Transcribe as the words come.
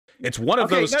It's one of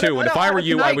those two, and if I were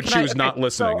you, I would choose not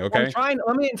listening. So okay.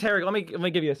 Let me interrogate. Let me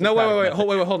give you a. No, wait,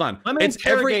 hold on. Let me It's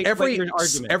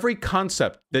every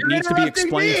concept that needs to be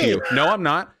explained to you. No, I'm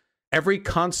not. Every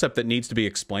concept that needs to be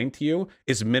explained to you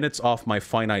is minutes off my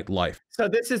finite life. So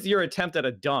this is your attempt at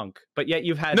a dunk, but yet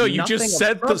you've had no. You just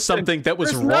said something that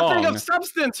was There's wrong. Nothing of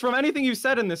substance from anything you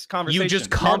said in this conversation. You just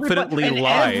confidently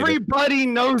lied. Everybody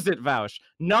knows it, Vaush.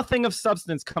 Nothing of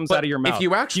substance comes out of your mouth. If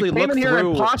you actually you came in here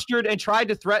and postured and tried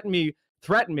to threaten me,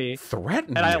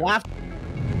 and I laughed.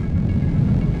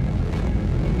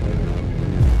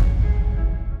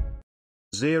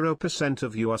 0%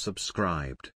 of you are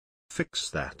subscribed. Fix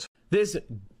that. This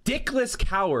dickless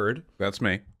coward. That's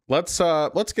me. Let's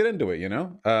get into it, you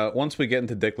know? Once we get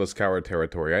into dickless coward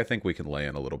territory, I think we can lay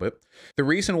in a little bit. The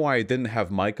reason why I didn't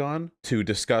have Mike on to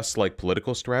discuss, like,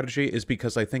 political strategy is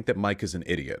because I think that Mike is an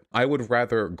idiot. I would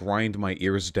rather grind my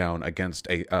ears down against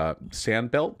a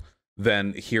sand belt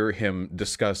than hear him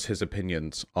discuss his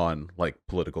opinions on, like,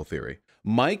 political theory.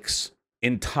 Mike's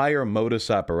entire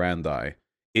modus operandi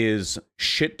is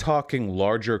shit-talking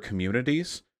larger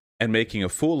communities and making a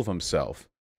fool of himself,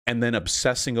 and then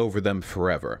obsessing over them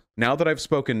forever. Now that I've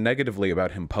spoken negatively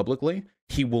about him publicly,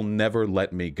 he will never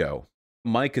let me go.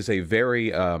 Mike is a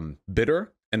very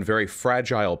bitter and very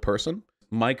fragile person.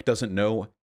 Mike doesn't know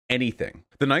anything.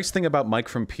 The nice thing about Mike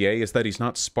from PA is that he's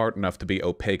not smart enough to be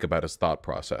opaque about his thought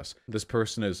process. This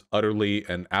person is utterly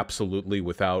and absolutely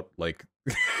without, like,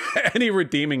 any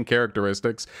redeeming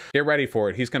characteristics. Get ready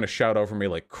for it. He's gonna shout over me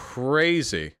like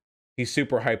crazy. He's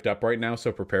super hyped up right now,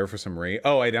 so prepare for some re.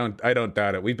 Oh, I don't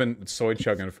doubt it. We've been soy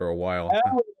chugging for a while.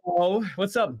 Hello.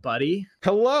 What's up, buddy?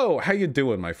 Hello. How you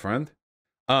doing, my friend?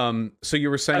 So you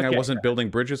were saying I wasn't building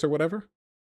bridges or whatever?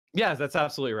 Yes, that's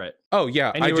absolutely right. Oh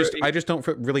yeah, I just don't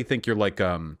really think you're like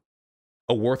a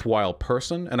worthwhile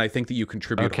person, and I think that you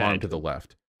contribute harm to the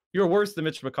left. You're worse than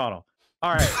Mitch McConnell.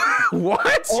 All right.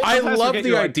 What? I love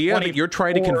the idea that you're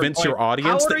trying to convince your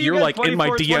audience that you're like in my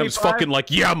DMs fucking like,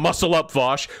 yeah, muscle up,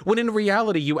 Vaush. When in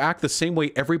reality, you act the same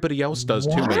way everybody else does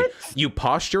to me. You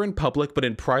posture in public, but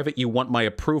in private, you want my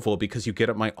approval because you get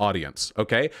at my audience,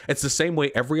 okay? It's the same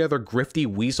way every other grifty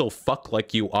weasel fuck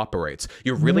like you operates.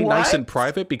 You're really nice in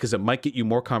private because it might get you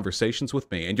more conversations with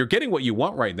me. And you're getting what you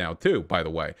want right now, too, by the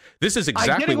way. This is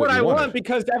exactly what I want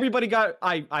because everybody got,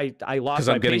 I lost because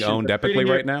I'm getting owned epically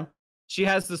right now? She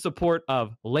has the support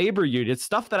of labor unions,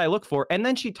 stuff that I look for. And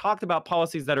then she talked about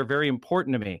policies that are very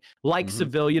important to me, like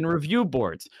civilian review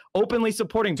boards, openly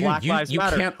supporting Black Lives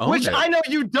Matter, which I know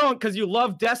you don't because you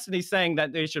love Destiny saying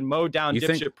that they should mow down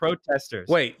dipshit protesters.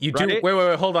 Wait, you do?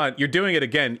 Wait, hold on. You're doing it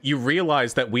again. You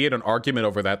realize that we had an argument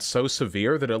over that so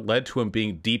severe that it led to him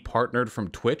being departnered from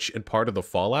Twitch and part of the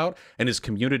fallout, and his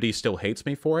community still hates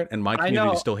me for it, and my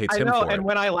community still hates him for it. And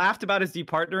when I laughed about his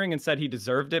departnering and said he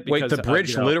deserved it because... Wait, the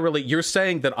bridge literally... You're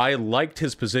saying that I liked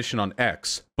his position on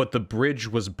X, but the bridge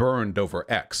was burned over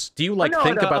X. Do you like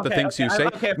think about the things you say?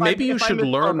 Maybe you should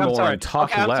learn more and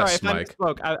talk less, Mike.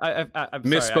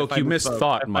 Misspoke. You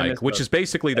misthought, Mike, which is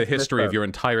basically the history of your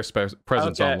entire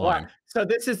presence online. So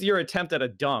this is your attempt at a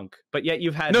dunk, but yet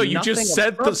you've had you just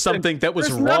said something that was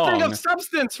wrong. Nothing of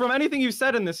substance from anything you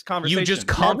said in this conversation. You just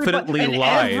confidently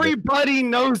lied. Everybody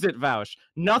knows it, Vaush.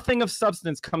 Nothing of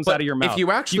substance comes out of your mouth. If you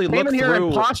actually came in here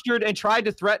and postured and tried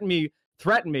to threaten me,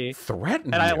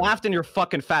 and I laughed in your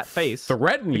fucking fat face.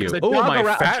 Threaten you? Oh, my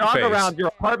fat face. A jog around your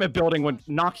apartment building would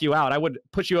knock you out. I would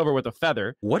push you over with a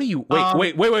feather. What do you...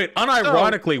 Wait.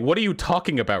 Unironically, what are you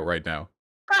talking about right now?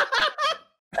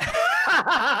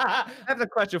 I have a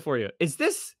question for you. Is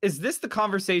this the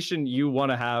conversation you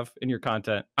want to have in your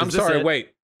content? I'm sorry,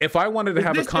 wait. If I wanted to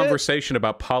have a conversation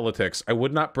about politics, I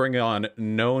would not bring on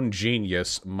known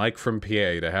genius Mike from PA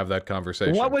to have that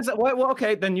conversation. What was it? Well,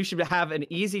 okay, then you should have an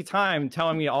easy time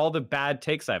telling me all the bad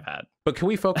takes I've had. But can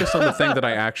we focus on the thing that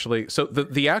I actually... So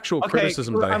the actual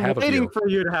criticism that I have of you... I'm waiting for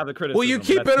you to have the criticism. Well, you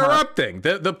keep interrupting.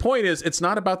 The point is, it's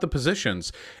not about the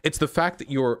positions. It's the fact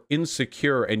that you're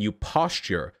insecure and you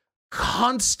posture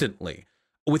constantly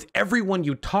with everyone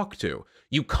you talk to.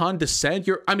 You condescend.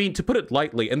 I mean, to put it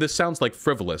lightly, and this sounds like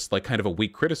frivolous, like kind of a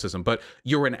weak criticism, but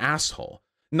you're an asshole.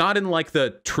 Not in like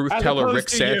the truth teller Rick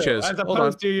Sanchez. As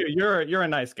opposed to you, you're a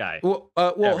nice guy. Well,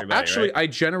 actually, I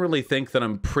generally think that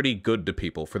I'm pretty good to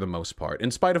people for the most part.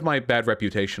 In spite of my bad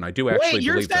reputation, I do actually believe that. Wait,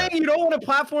 you're saying you don't want to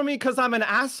platform me because I'm an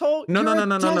asshole?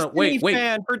 No. Wait.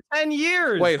 Fan for 10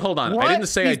 years. Wait, hold on. I didn't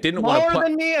say I didn't want to. More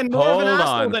than me and more of an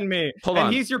asshole than me. Hold on.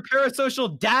 And he's your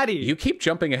parasocial daddy. You keep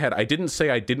jumping ahead. I didn't say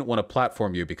I didn't want to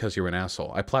platform you because you're an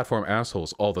asshole. I platform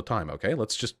assholes all the time. Okay,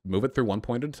 let's just move it through one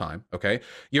point at a time. Okay,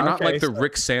 you're not like the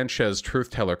Rick Sanchez truth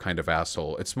teller kind of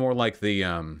asshole. It's more like the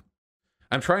I'm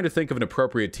trying to think of an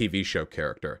appropriate TV show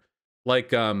character.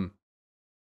 like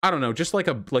I don't know, just like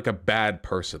a bad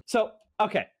person. So,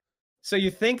 okay. So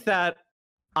you think that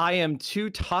I am too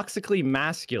toxically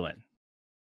masculine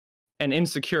and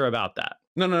insecure about that?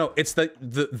 No. It's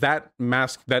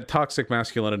that toxic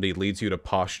masculinity leads you to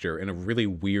posture in a really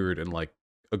weird and like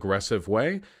aggressive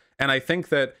way. And I think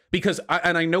that because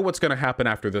I know what's going to happen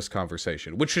after this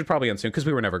conversation, which should probably end soon because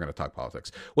we were never going to talk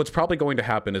politics. What's probably going to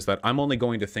happen is that I'm only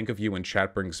going to think of you when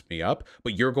chat brings me up,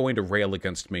 but you're going to rail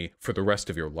against me for the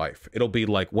rest of your life. It'll be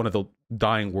like one of the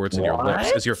dying words in your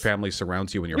lips as your family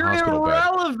surrounds you in your hospital bed.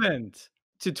 You're irrelevant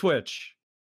to Twitch.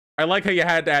 I like how you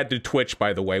had to add to Twitch,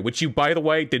 by the way, which you, by the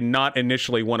way, did not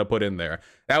initially want to put in there.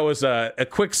 That was a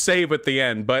quick save at the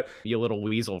end, but... You little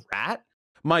weasel rat.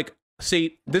 Mike,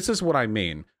 see, this is what I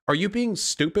mean. Are you being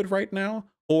stupid right now?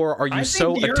 Or are you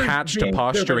so attached to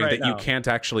posturing that you can't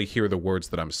actually hear the words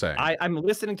that I'm saying? I'm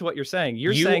listening to what you're saying.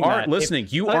 You aren't listening.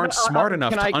 You aren't smart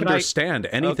enough to understand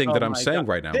anything that I'm saying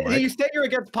right now, Mike. You say you're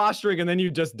against posturing and then you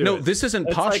just do it. No, this isn't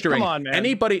posturing. Like, come on, man.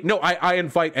 Anybody, no, I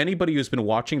invite anybody who's been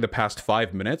watching the past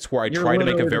 5 minutes where I try to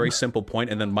make a very simple point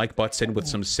and then Mike butts in with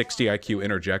some 60 IQ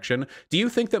interjection. Do you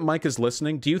think that Mike is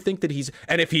listening? Do you think that he's,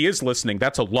 and if he is listening,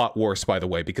 that's a lot worse, by the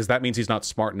way, because that means he's not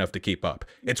smart enough to keep up.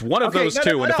 It's one of those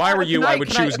two, and if I were you, I would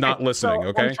choose not listening.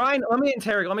 Okay. I'm trying. Let me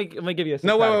interrogate. Let me give you a.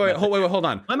 No, wait, hold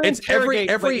on. It's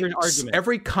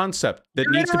every concept that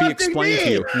needs to be explained to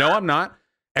you. No, I'm not.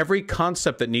 Every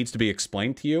concept that needs to be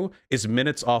explained to you is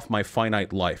minutes off my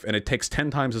finite life, and it takes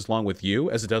 10 times as long with you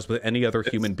as it does with any other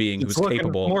human being who's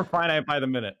capable more finite by the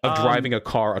minute of driving a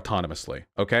car autonomously.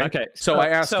 Okay. Okay. So I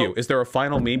ask you, is there a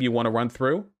final meme you want to run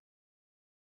through?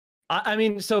 I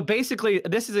mean, so basically,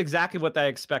 this is exactly what I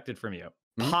expected from you.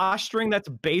 Posturing that's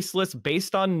baseless,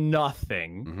 based on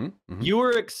nothing. You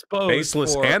were exposed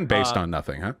baseless and based on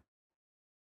nothing, huh?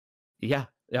 Yeah.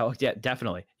 Oh, yeah,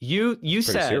 definitely. You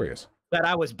said serious. That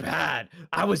I was bad.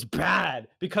 I was bad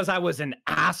because I was an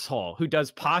asshole who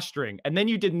does posturing, and then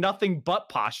you did nothing but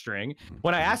posturing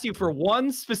when I asked you for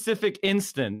one specific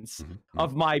instance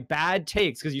of my bad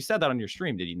takes, because you said that on your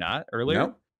stream, did you not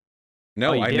earlier?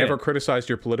 No, I never criticized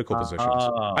your political positions.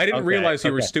 I didn't realize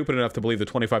you were stupid enough to believe the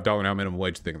 $25 now minimum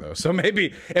wage thing, though. So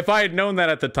maybe if I had known that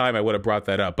at the time, I would have brought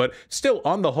that up. But still,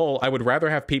 on the whole, I would rather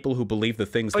have people who believe the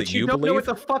things that you believe. But you don't know what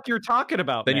the fuck you're talking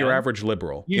about, than your average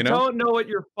liberal. You don't know what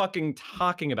you're fucking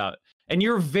talking about. And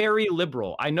you're very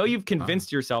liberal. I know you've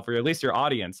convinced yourself, or at least your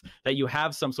audience, that you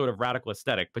have some sort of radical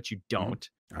aesthetic, but you don't.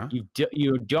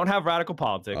 You don't have radical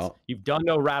politics. You've done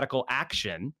no radical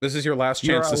action. This is your last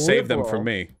chance to save them from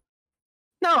me.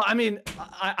 No, I mean,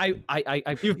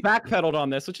 you've backpedaled on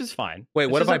this, which is fine. Wait,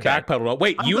 what have I backpedaled on?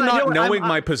 Wait, you not knowing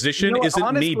my position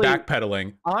isn't me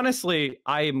backpedaling. Honestly,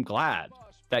 I am glad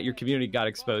that your community got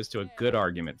exposed to a good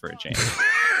argument for a change.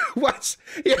 What?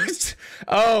 Yes.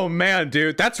 Oh, man,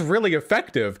 dude, that's really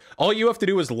effective. All you have to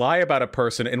do is lie about a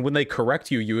person, and when they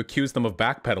correct you, you accuse them of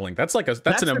backpedaling. That's like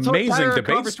that's an amazing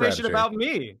debate strategy. About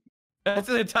me. That's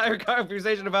an entire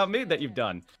conversation about me that you've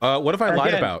done. What have I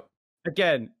lied about?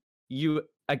 Again,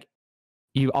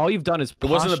 all you've done is posture.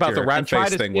 It wasn't about the rat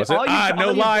face thing, was it?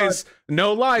 No lies.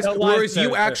 No lies. Whereas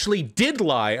you actually did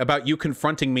lie about you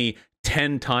confronting me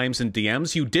 10 times in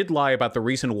DMs. You did lie about the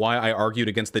reason why I argued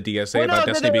against the DSA about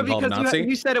Destiny being called a Nazi.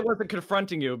 You said it wasn't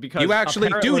confronting you because you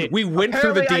actually, dude. We went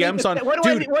through the DMs on. What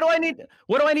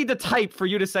do I need to type for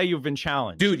you to say you've been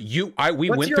challenged? Dude, we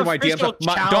went through my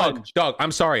DMs. Dog.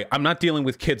 I'm sorry. I'm not dealing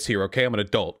with kids here. Okay, I'm an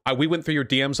adult. We went through your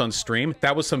DMs on stream.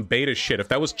 That was some beta shit. If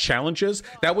that was challenges,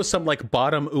 that was some like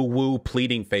bottom woo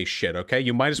pleading face shit. Okay,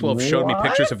 you might as well have showed me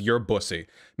pictures of your bussy.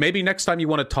 Maybe next time you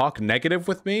want to talk negative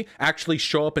with me, actually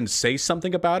show up and say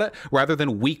something about it, rather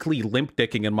than weekly limp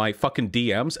dicking in my fucking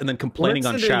DMs and then complaining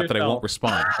on chat that I won't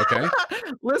respond. Okay.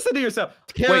 Listen to yourself.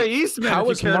 Carrie Eastman. How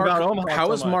is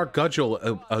Mark Gudgel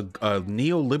a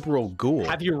neoliberal ghoul?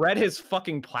 Have you read his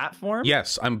fucking platform?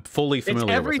 Yes, I'm fully familiar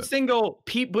with it. Every single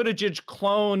Pete Buttigieg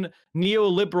clone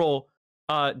neoliberal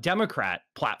Democrat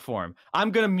platform.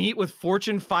 I'm gonna meet with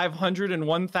Fortune 500 and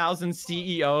 1,000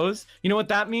 CEOs. You know what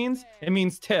that means? It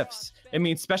means TIFs. It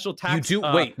means special tax. You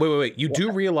do wait. You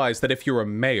do realize that if you're a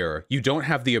mayor, you don't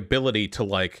have the ability to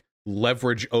like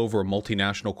leverage over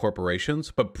multinational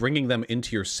corporations, but bringing them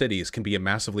into your cities can be a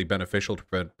massively beneficial to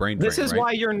prevent brain drain. This is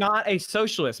why you're not a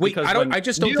socialist. Wait, I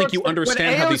just don't think you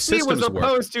understand how these systems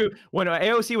work. When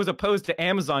AOC was opposed to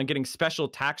Amazon getting special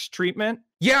tax treatment,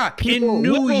 yeah, in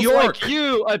New York, like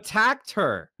you attacked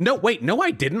her. No, wait, no, I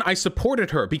didn't. I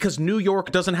supported her because New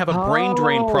York doesn't have a brain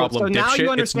drain problem. So now you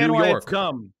understand why it's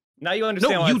dumb. Now you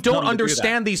understand. No, you don't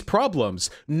understand these problems.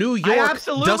 New York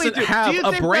doesn't have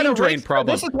a brain drain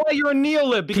problem. This is why you're a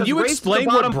neolib. Can you explain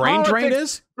what brain drain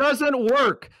is? doesn't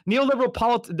work. Neoliberal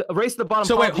politics, race to the bottom.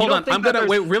 So wait, hold on. I'm gonna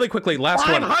wait really quickly. Last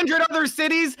 500 other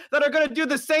cities that are gonna do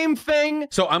the same thing.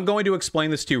 So I'm going to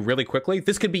explain this to you really quickly.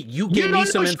 This could be you gave me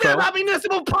some info about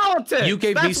municipal politics. You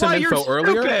gave me some info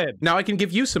earlier. Now I can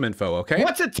give you some info. Okay.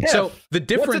 What's a TIF? So the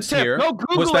difference here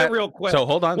was that real quick. So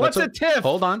hold on. What's a TIF?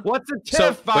 Hold on. What's a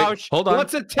TIF, Vaush? Hold on.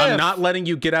 What's a TIF? I'm not letting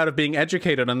you get out of being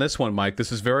educated on this one, Mike.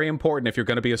 This is very important if you're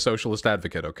going to be a socialist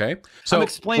advocate. Okay. So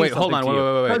wait, hold on.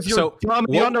 Wait. So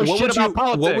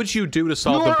what would you do to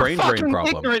solve the brain drain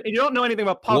problem? Ignorant. You don't know anything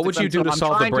about politics. What would you do to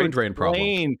solve the brain drain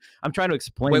problem? I'm trying to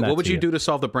explain. Wait, what would you do to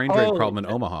solve the brain drain problem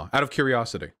in Omaha? Out of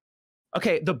curiosity.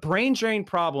 Okay, the brain drain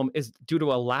problem is due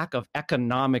to a lack of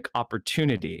economic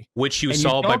opportunity, which you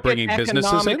solve by bringing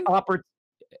businesses in.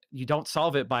 You don't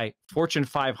solve it by Fortune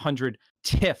 500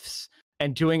 TIFs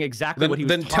and doing exactly what he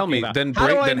was talking about. Then tell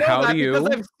me. Then how do you? Because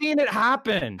I've seen it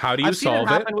happen. How do you solve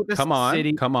it? Come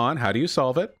on. How do you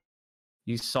solve it?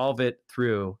 You solve it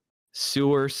through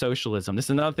sewer socialism. This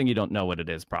is another thing you don't know what it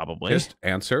is, probably. Just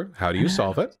answer. How do you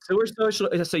solve it? Sewer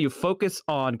socialism. So you focus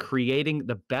on creating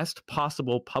the best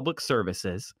possible public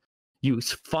services. You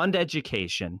fund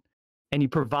education. And you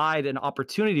provide an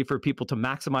opportunity for people to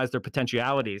maximize their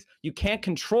potentialities. You can't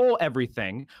control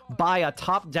everything by a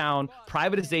top-down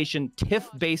privatization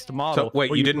TIF-based model. So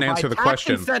wait, you didn't answer the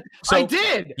question. So I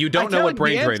did. You don't know what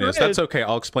brain drain is. That's okay.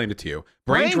 I'll explain it to you.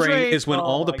 Brain drain is when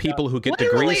all the people who get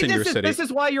degrees in your city. This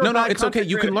is why you're no. It's okay.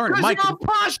 You can learn. Mike, you're a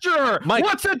posture. Mike,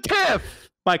 what's a TIF?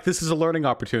 Mike, this is a learning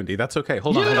opportunity. That's okay.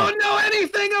 Hold on. You don't know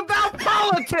anything about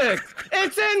politics.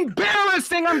 It's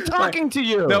embarrassing. I'm talking to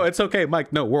you. No, it's okay,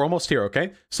 Mike. No, we're almost here,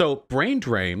 okay? So brain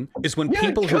drain is when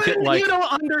people who get like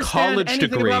college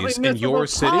degrees in your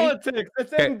city. Politics.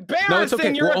 It's embarrassing. No, it's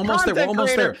okay. We're almost there. We're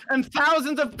almost there. And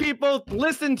thousands of people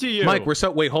listen to you. Mike,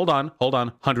 wait, hold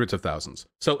on. Hundreds of thousands.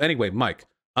 So anyway, Mike,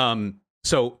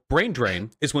 so brain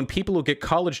drain is when people who get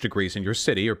college degrees in your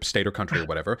city or state or country or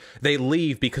whatever, they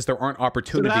leave because there aren't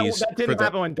opportunities. So that didn't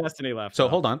happen when Destiny left. So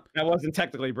hold on. That wasn't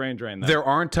technically brain drain, though. There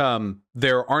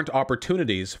aren't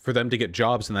opportunities for them to get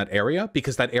jobs in that area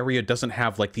because that area doesn't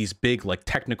have like these big like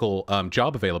technical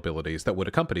job availabilities that would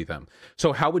accompany them.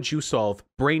 So how would you solve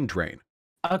brain drain?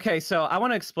 Okay, so I want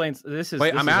to explain.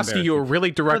 I'm asking you a really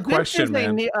direct question,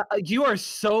 man. You are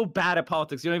so bad at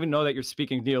politics. You don't even know that you're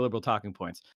speaking neoliberal talking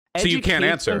points. So you can't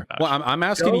answer. Well, I'm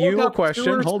asking you a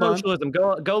question. Hold on.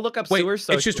 Go look up sewer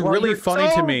socialism. It's just really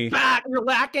funny to me. You're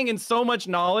lacking in so much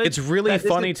knowledge. It's really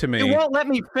funny to me. You won't let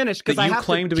me finish because I have to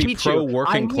claim to be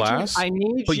pro-working class,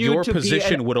 but your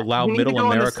position would allow middle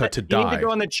America to die. You need to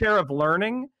go in the chair of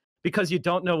learning because you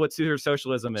don't know what sewer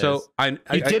socialism is. So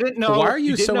you didn't know. Why are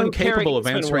you so incapable of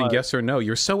answering yes or no?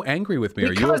 You're so angry with me.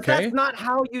 Are you okay? That's not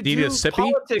how you do. Do you need a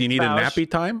sippy? Do you need a nappy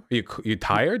time? Are you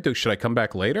tired? Should I come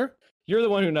back later? You're the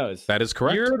one who knows. That is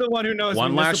correct. You're the one who knows.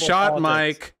 One last shot,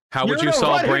 Mike. How would you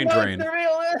solve brain drain?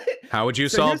 How would you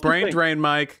solve brain drain,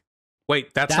 Mike?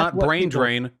 Wait, that's not brain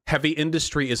drain. Heavy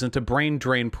industry isn't a brain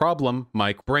drain problem,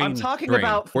 Mike. Brain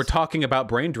drain. We're talking about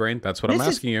brain drain. That's what I'm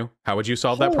asking you. How would you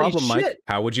solve that problem, Mike?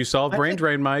 How would you solve brain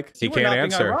drain, Mike? He can't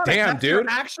answer. Damn, dude.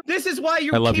 This is why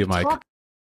you. I love you, Mike. All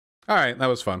right, that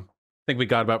was fun. I think we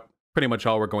got about pretty much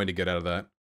all we're going to get out of that.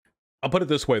 I'll put it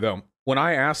this way, though. When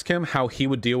I ask him how he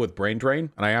would deal with brain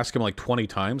drain, and I ask him like 20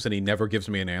 times, and he never gives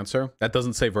me an answer, that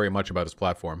doesn't say very much about his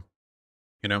platform.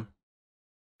 You know?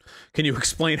 Can you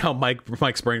explain how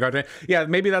Mike's brain drain? Yeah,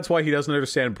 maybe that's why he doesn't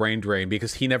understand brain drain,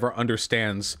 because he never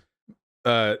understands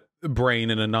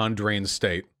brain in a non-drained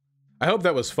state. I hope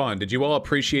that was fun. Did you all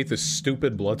appreciate the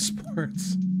stupid blood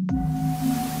sports?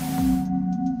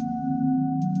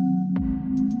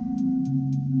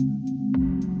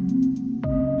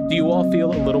 Do you all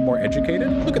feel a little more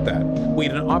educated? Look at that. We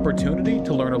had an opportunity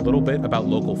to learn a little bit about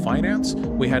local finance.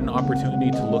 We had an opportunity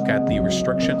to look at the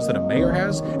restrictions that a mayor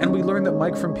has. And we learned that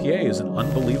Mike from PA is an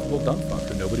unbelievable dumbfuck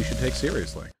that nobody should take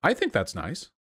seriously. I think that's nice.